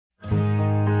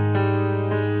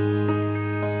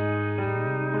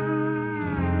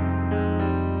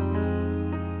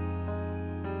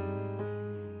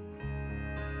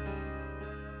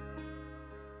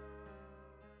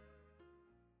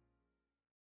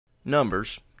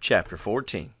Numbers chapter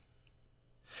 14.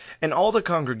 And all the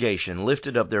congregation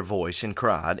lifted up their voice and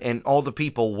cried, and all the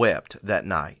people wept that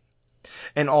night.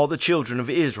 And all the children of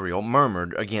Israel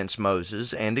murmured against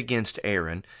Moses and against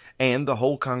Aaron, and the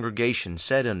whole congregation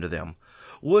said unto them,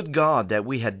 Would God that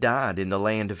we had died in the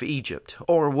land of Egypt,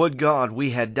 or would God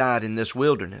we had died in this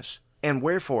wilderness? And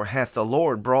wherefore hath the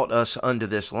Lord brought us unto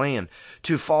this land,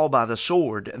 to fall by the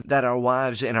sword, that our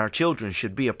wives and our children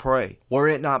should be a prey? Were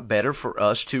it not better for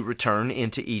us to return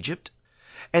into Egypt?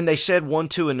 And they said one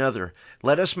to another,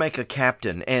 Let us make a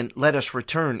captain, and let us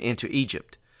return into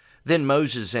Egypt. Then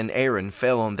Moses and Aaron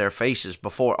fell on their faces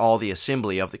before all the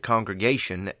assembly of the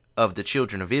congregation of the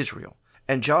children of Israel.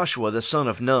 And Joshua the son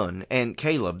of Nun, and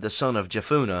Caleb the son of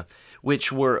Jephunneh,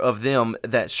 which were of them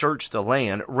that searched the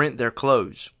land, rent their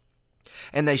clothes.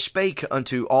 And they spake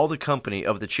unto all the company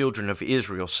of the children of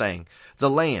Israel, saying, The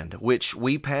land which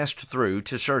we passed through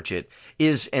to search it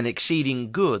is an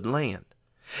exceeding good land.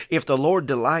 If the Lord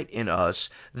delight in us,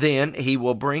 then he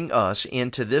will bring us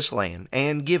into this land,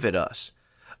 and give it us,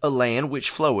 a land which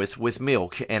floweth with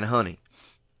milk and honey.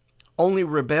 Only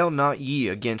rebel not ye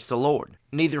against the Lord,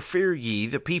 neither fear ye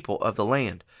the people of the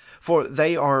land, for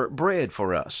they are bread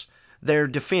for us. Their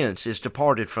defense is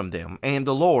departed from them, and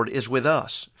the Lord is with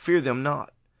us. Fear them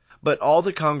not. But all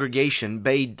the congregation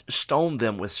bade stone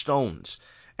them with stones.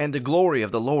 And the glory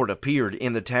of the Lord appeared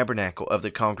in the tabernacle of the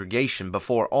congregation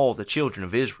before all the children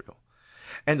of Israel.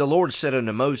 And the Lord said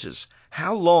unto Moses,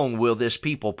 How long will this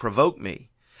people provoke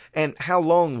me? And how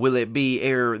long will it be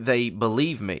ere they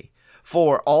believe me,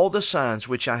 for all the signs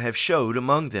which I have showed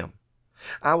among them?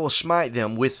 I will smite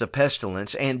them with the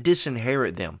pestilence, and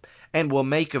disinherit them, and will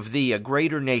make of thee a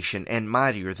greater nation and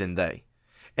mightier than they.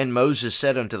 And Moses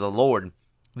said unto the Lord,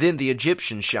 Then the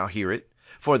Egyptians shall hear it,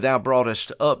 for thou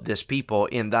broughtest up this people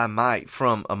in thy might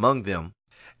from among them.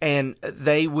 And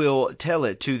they will tell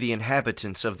it to the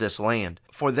inhabitants of this land,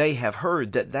 for they have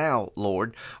heard that thou,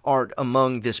 Lord, art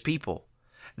among this people,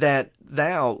 that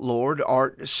thou, Lord,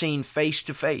 art seen face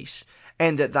to face,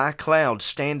 and that thy cloud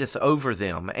standeth over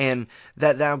them, and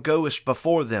that thou goest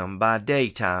before them by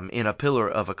daytime in a pillar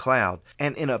of a cloud,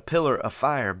 and in a pillar of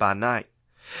fire by night.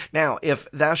 Now if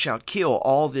thou shalt kill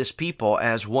all this people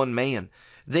as one man,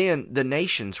 then the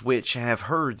nations which have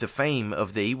heard the fame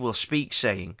of thee will speak,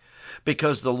 saying,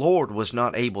 Because the Lord was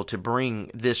not able to bring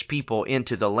this people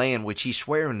into the land which he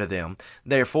sware unto them,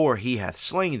 therefore he hath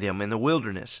slain them in the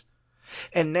wilderness.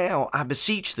 And now, I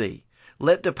beseech thee,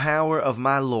 let the power of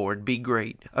my Lord be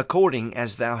great, according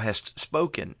as thou hast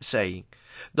spoken, saying,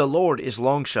 The Lord is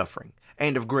longsuffering,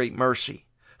 and of great mercy,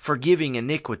 forgiving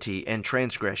iniquity and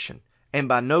transgression, and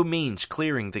by no means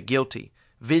clearing the guilty,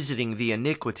 visiting the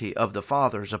iniquity of the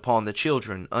fathers upon the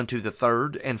children unto the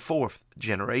third and fourth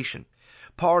generation.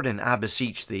 Pardon, I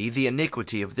beseech thee, the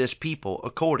iniquity of this people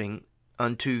according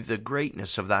unto the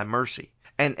greatness of thy mercy,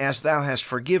 and as thou hast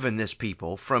forgiven this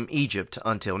people from Egypt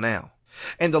until now.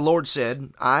 And the Lord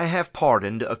said, I have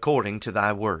pardoned according to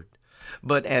thy word.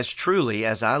 But as truly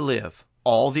as I live,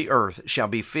 all the earth shall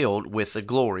be filled with the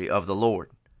glory of the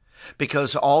Lord.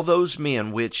 Because all those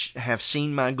men which have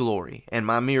seen my glory and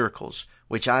my miracles,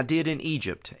 which I did in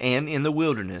Egypt and in the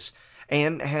wilderness,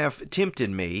 and have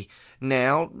tempted me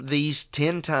now these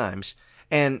 10 times,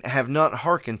 and have not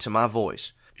hearkened to my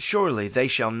voice, surely they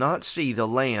shall not see the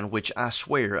land which I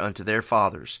swear unto their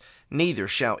fathers, neither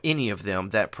shall any of them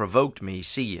that provoked me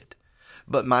see it.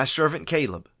 But my servant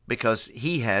Caleb, because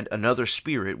he had another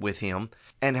spirit with him,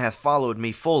 and hath followed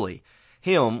me fully,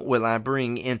 him will I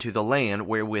bring into the land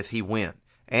wherewith he went,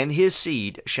 and his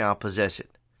seed shall possess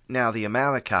it. Now the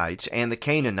Amalekites and the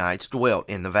Canaanites dwelt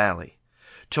in the valley.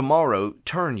 Tomorrow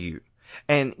turn you,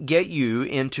 and get you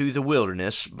into the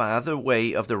wilderness by the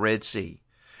way of the Red Sea.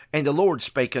 And the Lord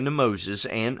spake unto Moses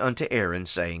and unto Aaron,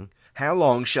 saying, How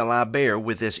long shall I bear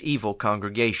with this evil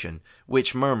congregation,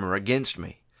 which murmur against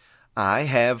me? I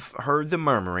have heard the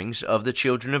murmurings of the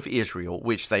children of Israel,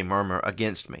 which they murmur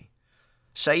against me.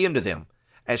 Say unto them,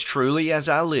 As truly as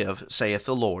I live, saith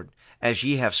the Lord, as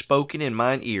ye have spoken in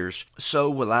mine ears, so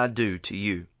will I do to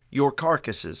you. Your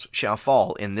carcasses shall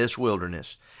fall in this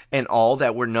wilderness, and all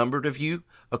that were numbered of you,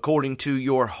 according to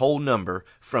your whole number,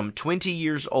 from 20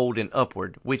 years old and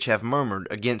upward, which have murmured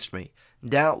against me.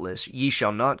 Doubtless ye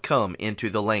shall not come into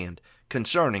the land,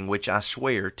 concerning which I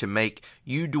swear to make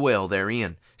you dwell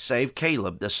therein, save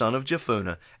Caleb the son of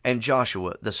Jephunneh, and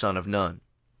Joshua the son of Nun.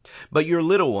 But your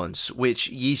little ones, which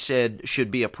ye said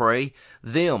should be a prey,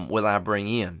 them will I bring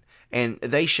in, and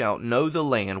they shall know the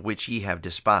land which ye have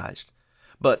despised.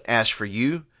 But as for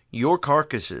you, your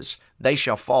carcasses, they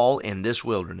shall fall in this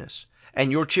wilderness.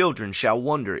 And your children shall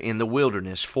wander in the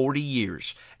wilderness 40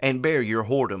 years, and bear your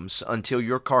whoredoms until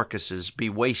your carcasses be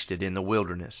wasted in the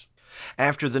wilderness.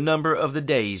 After the number of the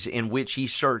days in which ye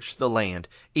search the land,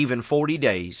 even 40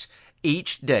 days,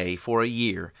 each day for a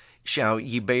year, shall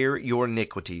ye bear your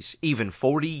iniquities, even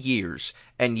 40 years,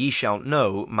 and ye shall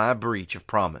know my breach of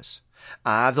promise.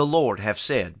 I, the Lord, have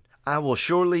said, I will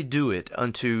surely do it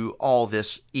unto all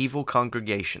this evil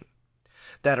congregation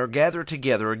that are gathered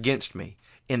together against me.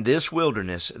 In this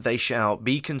wilderness they shall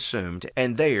be consumed,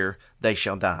 and there they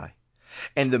shall die.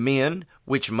 And the men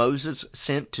which Moses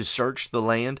sent to search the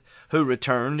land, who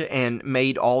returned and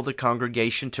made all the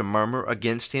congregation to murmur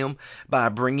against him by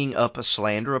bringing up a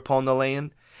slander upon the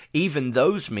land, even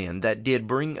those men that did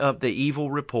bring up the evil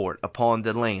report upon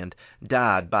the land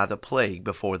died by the plague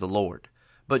before the Lord.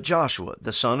 But Joshua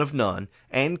the son of Nun,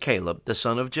 and Caleb the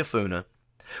son of Jephunneh,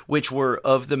 which were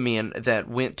of the men that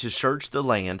went to search the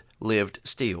land, lived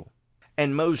still.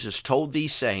 And Moses told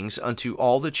these sayings unto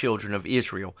all the children of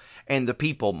Israel, and the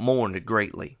people mourned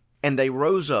greatly. And they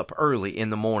rose up early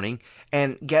in the morning,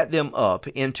 and gat them up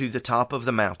into the top of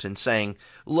the mountain, saying,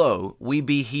 Lo, we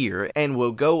be here, and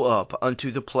will go up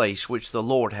unto the place which the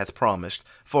Lord hath promised,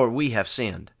 for we have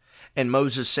sinned. And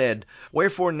Moses said,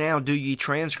 Wherefore now do ye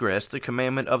transgress the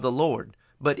commandment of the Lord?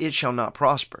 But it shall not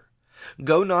prosper.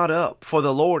 Go not up, for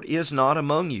the Lord is not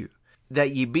among you,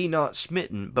 that ye be not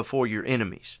smitten before your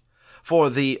enemies.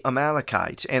 For the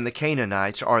Amalekites and the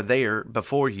Canaanites are there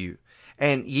before you,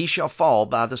 and ye shall fall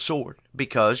by the sword,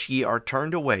 because ye are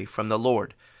turned away from the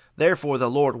Lord. Therefore the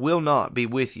Lord will not be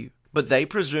with you. But they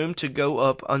presumed to go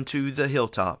up unto the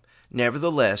hilltop.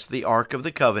 Nevertheless the ark of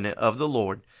the covenant of the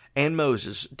Lord and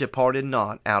Moses departed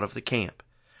not out of the camp.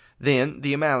 Then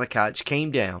the Amalekites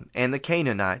came down, and the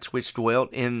Canaanites which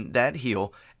dwelt in that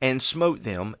hill, and smote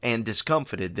them, and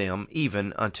discomfited them,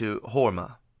 even unto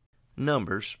Hormah.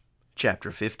 Numbers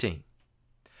chapter 15.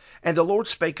 And the Lord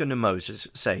spake unto Moses,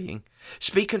 saying,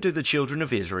 Speak unto the children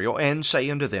of Israel, and say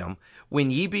unto them,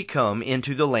 When ye be come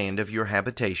into the land of your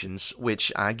habitations,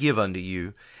 which I give unto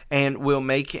you, and will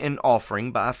make an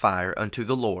offering by fire unto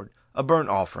the Lord, a burnt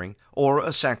offering, or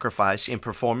a sacrifice in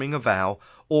performing a vow,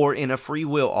 or in a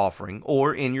freewill offering,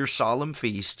 or in your solemn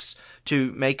feasts,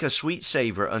 to make a sweet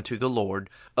savour unto the Lord,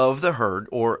 of the herd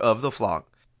or of the flock,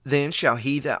 then shall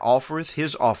he that offereth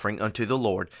his offering unto the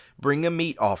Lord bring a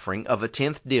meat offering of a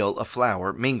 10th dill of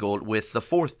flour mingled with the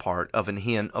 4th part of an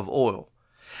hin of oil.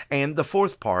 And the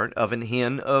 4th part of an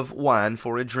hin of wine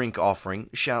for a drink offering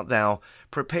shalt thou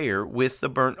prepare with the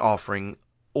burnt offering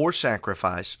or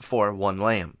sacrifice for 1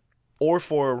 lamb. Or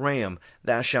for a ram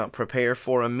thou shalt prepare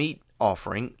for a meat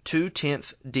offering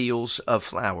 2/10 deals of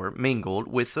flour mingled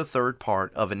with the 3rd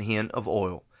part of an hin of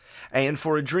oil. And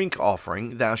for a drink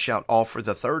offering thou shalt offer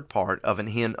the 3rd part of an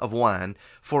hin of wine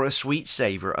for a sweet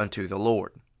savour unto the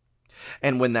Lord.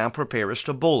 And when thou preparest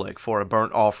a bullock for a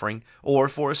burnt offering, or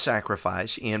for a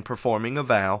sacrifice in performing a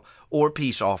vow, or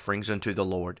peace offerings unto the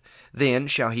Lord, then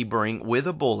shall he bring with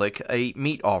a bullock a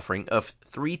meat offering of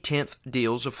 3/10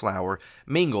 deals of flour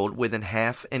mingled with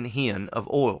half an hin of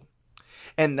oil.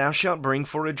 And thou shalt bring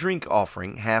for a drink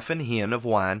offering half an hin of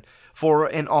wine, for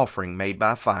an offering made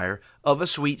by fire, of a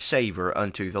sweet savour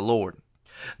unto the Lord.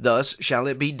 Thus shall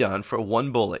it be done for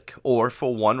 1 bullock, or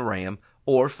for 1 ram,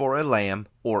 or for a lamb,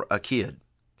 or a kid.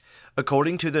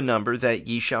 According to the number that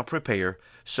ye shall prepare,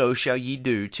 so shall ye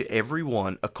do to every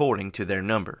one according to their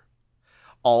number.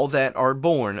 All that are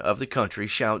born of the country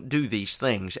shall do these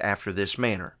things after this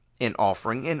manner, in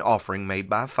offering an offering made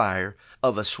by fire,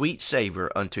 of a sweet savour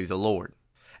unto the Lord.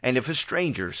 And if a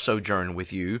stranger sojourn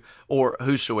with you, or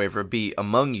whosoever be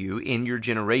among you in your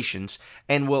generations,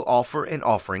 and will offer an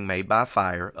offering made by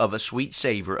fire, of a sweet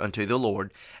savour unto the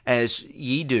Lord, as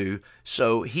ye do,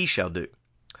 so he shall do.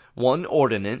 1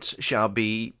 ordinance shall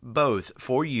be both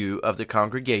for you of the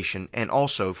congregation, and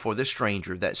also for the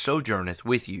stranger that sojourneth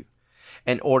with you.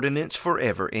 An ordinance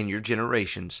forever in your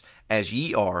generations, as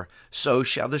ye are, so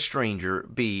shall the stranger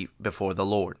be before the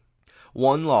Lord.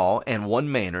 1 law and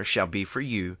 1 manner shall be for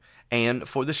you, and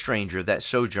for the stranger that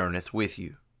sojourneth with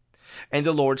you. And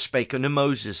the Lord spake unto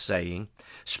Moses, saying,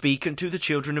 Speak unto the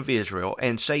children of Israel,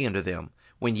 and say unto them,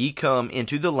 When ye come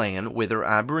into the land whither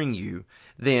I bring you,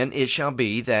 then it shall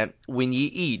be that, when ye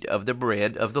eat of the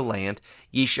bread of the land,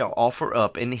 ye shall offer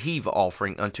up an heave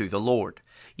offering unto the Lord.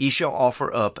 Ye shall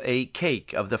offer up a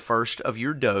cake of the first of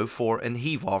your dough for an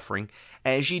heave offering,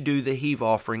 as ye do the heave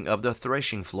offering of the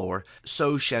threshing floor,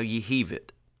 so shall ye heave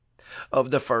it.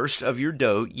 Of the first of your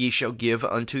dough ye shall give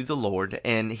unto the Lord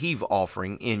an heave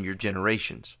offering in your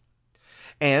generations.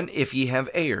 And if ye have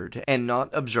erred, and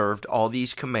not observed all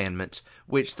these commandments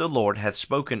which the Lord hath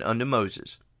spoken unto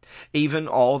Moses, even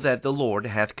all that the Lord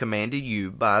hath commanded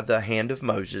you by the hand of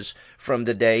Moses, from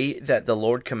the day that the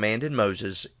Lord commanded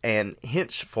Moses, and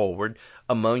henceforward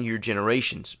among your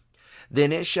generations.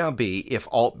 Then it shall be, if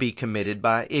aught be committed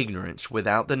by ignorance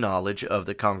without the knowledge of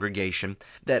the congregation,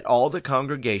 that all the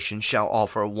congregation shall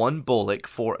offer one bullock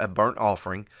for a burnt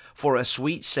offering, for a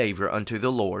sweet savour unto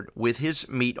the Lord, with his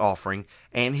meat offering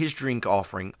and his drink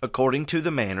offering, according to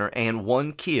the manner, and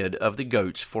one kid of the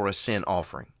goats for a sin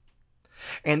offering.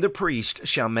 And the priest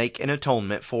shall make an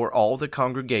atonement for all the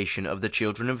congregation of the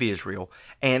children of Israel,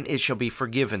 and it shall be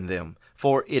forgiven them,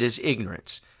 for it is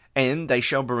ignorance. And they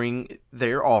shall bring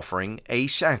their offering, a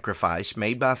sacrifice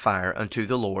made by fire unto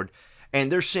the Lord,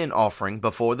 and their sin offering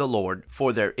before the Lord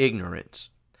for their ignorance.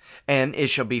 And it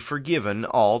shall be forgiven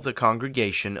all the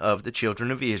congregation of the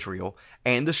children of Israel,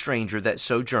 and the stranger that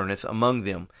sojourneth among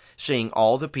them, seeing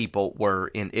all the people were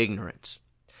in ignorance.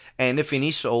 And if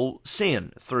any soul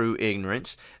sin through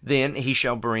ignorance, then he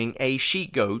shall bring a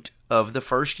she-goat of the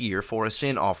first year for a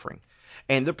sin offering.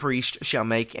 And the priest shall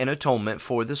make an atonement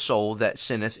for the soul that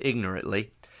sinneth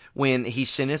ignorantly, when he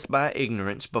sinneth by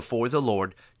ignorance before the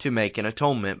Lord, to make an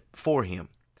atonement for him,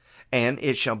 and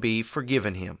it shall be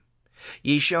forgiven him.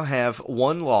 Ye shall have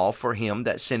one law for him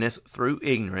that sinneth through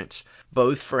ignorance,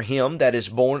 both for him that is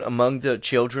born among the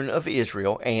children of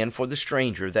Israel, and for the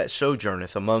stranger that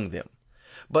sojourneth among them.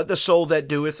 But the soul that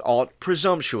doeth aught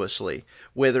presumptuously,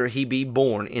 whether he be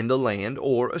born in the land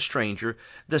or a stranger,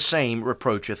 the same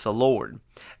reproacheth the Lord,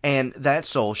 and that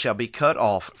soul shall be cut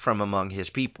off from among his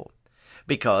people,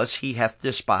 because he hath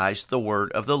despised the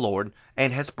word of the Lord,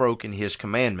 and hath broken his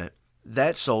commandment.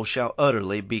 That soul shall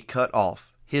utterly be cut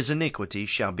off, his iniquity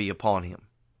shall be upon him.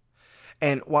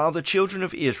 And while the children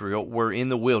of Israel were in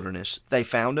the wilderness, they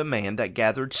found a man that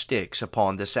gathered sticks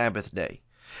upon the Sabbath day.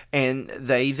 And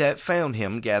they that found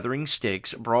him gathering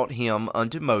sticks brought him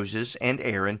unto Moses and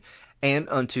Aaron, and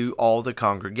unto all the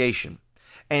congregation.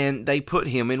 And they put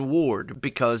him in ward,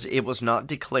 because it was not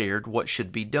declared what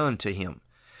should be done to him.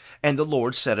 And the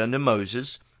Lord said unto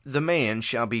Moses, The man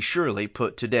shall be surely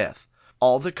put to death.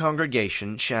 All the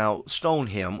congregation shall stone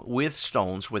him with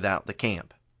stones without the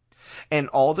camp. And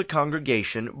all the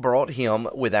congregation brought him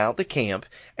without the camp,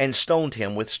 and stoned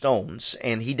him with stones,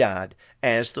 and he died,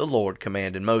 as the Lord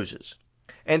commanded Moses.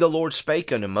 And the Lord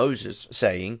spake unto Moses,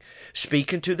 saying,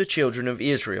 Speak unto the children of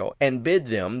Israel, and bid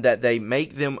them that they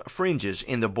make them fringes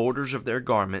in the borders of their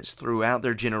garments throughout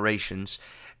their generations,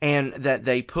 and that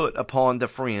they put upon the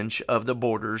fringe of the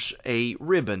borders a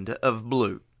riband of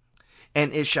blue.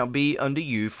 And it shall be unto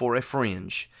you for a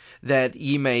fringe, that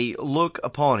ye may look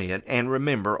upon it, and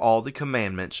remember all the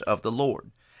commandments of the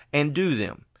Lord, and do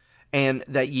them, and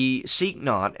that ye seek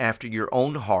not after your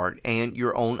own heart and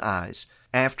your own eyes,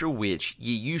 after which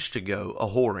ye used to go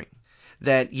a-whoring,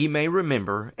 that ye may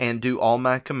remember and do all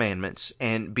my commandments,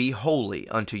 and be holy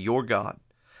unto your God.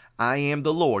 I am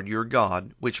the Lord your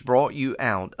God, which brought you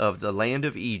out of the land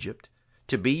of Egypt,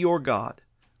 to be your God.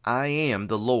 I am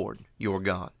the Lord your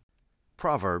God.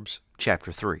 Proverbs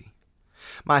chapter 3.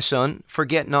 My son,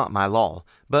 forget not my law,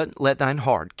 but let thine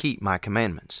heart keep my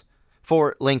commandments.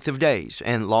 For length of days,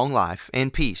 and long life,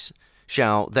 and peace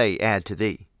shall they add to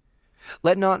thee.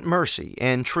 Let not mercy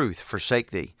and truth forsake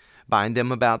thee. Bind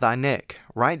them about thy neck,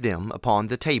 write them upon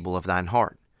the table of thine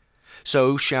heart.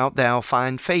 So shalt thou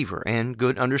find favor and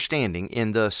good understanding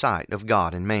in the sight of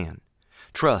God and man.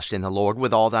 Trust in the Lord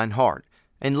with all thine heart,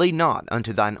 and lean not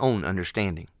unto thine own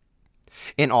understanding.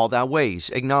 In all thy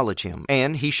ways acknowledge him,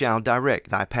 and he shall direct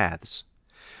thy paths.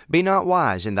 Be not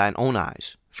wise in thine own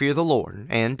eyes. Fear the Lord,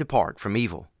 and depart from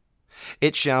evil.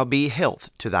 It shall be health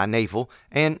to thy navel,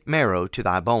 and marrow to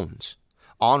thy bones.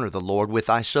 Honor the Lord with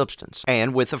thy substance,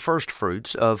 and with the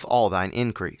firstfruits of all thine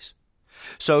increase.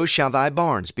 So shall thy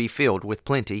barns be filled with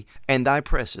plenty, and thy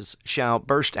presses shall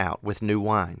burst out with new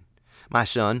wine. My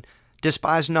son,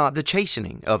 despise not the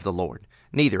chastening of the Lord,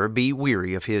 neither be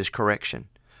weary of his correction.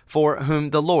 For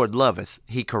whom the Lord loveth,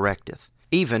 he correcteth,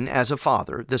 even as a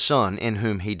father the son in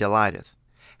whom he delighteth.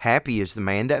 Happy is the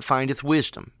man that findeth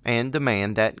wisdom, and the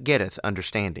man that getteth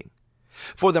understanding.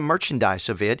 For the merchandise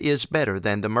of it is better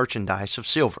than the merchandise of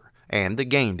silver, and the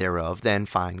gain thereof than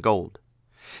fine gold.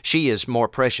 She is more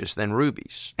precious than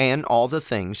rubies, and all the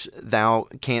things thou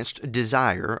canst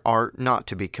desire are not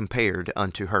to be compared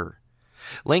unto her.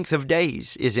 Length of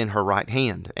days is in her right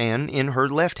hand, and in her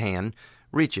left hand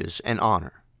riches and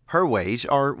honor. Her ways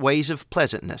are ways of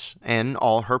pleasantness, and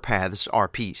all her paths are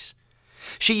peace.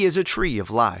 She is a tree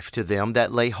of life to them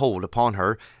that lay hold upon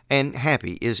her, and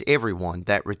happy is every one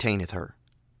that retaineth her.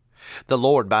 The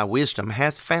Lord by wisdom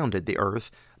hath founded the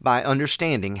earth, by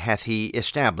understanding hath he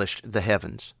established the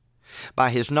heavens. By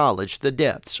his knowledge the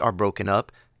depths are broken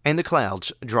up, and the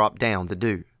clouds drop down the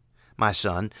dew. My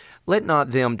son, let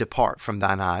not them depart from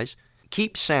thine eyes.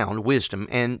 Keep sound wisdom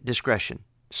and discretion.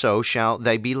 So shall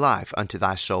they be life unto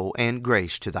thy soul, and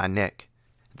grace to thy neck.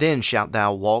 Then shalt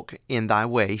thou walk in thy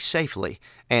way safely,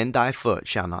 and thy foot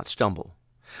shall not stumble.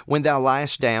 When thou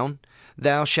liest down,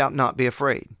 thou shalt not be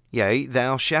afraid. Yea,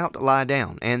 thou shalt lie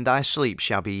down, and thy sleep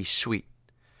shall be sweet.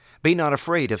 Be not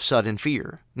afraid of sudden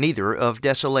fear, neither of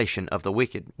desolation of the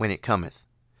wicked when it cometh.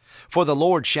 For the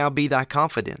Lord shall be thy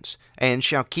confidence, and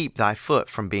shall keep thy foot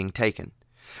from being taken.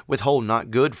 Withhold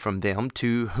not good from them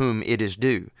to whom it is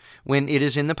due, when it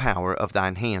is in the power of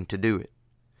thine hand to do it.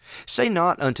 Say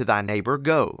not unto thy neighbor,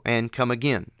 Go, and come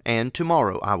again, and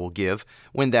tomorrow I will give,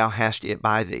 when thou hast it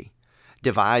by thee.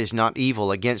 Devise not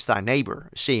evil against thy neighbor,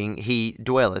 seeing he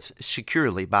dwelleth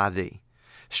securely by thee.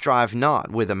 Strive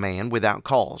not with a man without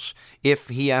cause, if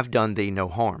he have done thee no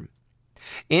harm.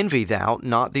 Envy thou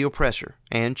not the oppressor,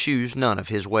 and choose none of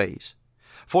his ways.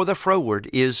 For the froward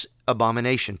is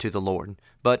abomination to the Lord,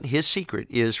 but his secret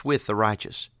is with the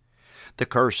righteous. The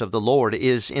curse of the Lord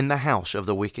is in the house of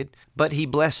the wicked, but he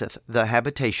blesseth the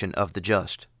habitation of the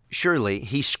just. Surely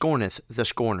he scorneth the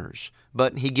scorners,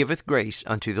 but he giveth grace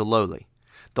unto the lowly.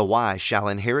 The wise shall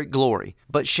inherit glory,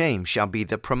 but shame shall be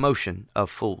the promotion of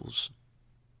fools.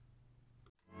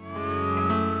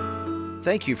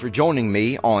 Thank you for joining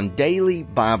me on Daily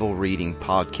Bible Reading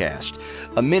Podcast,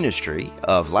 a ministry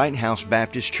of Lighthouse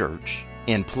Baptist Church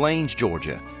in Plains,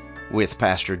 Georgia, with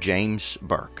Pastor James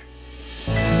Burke.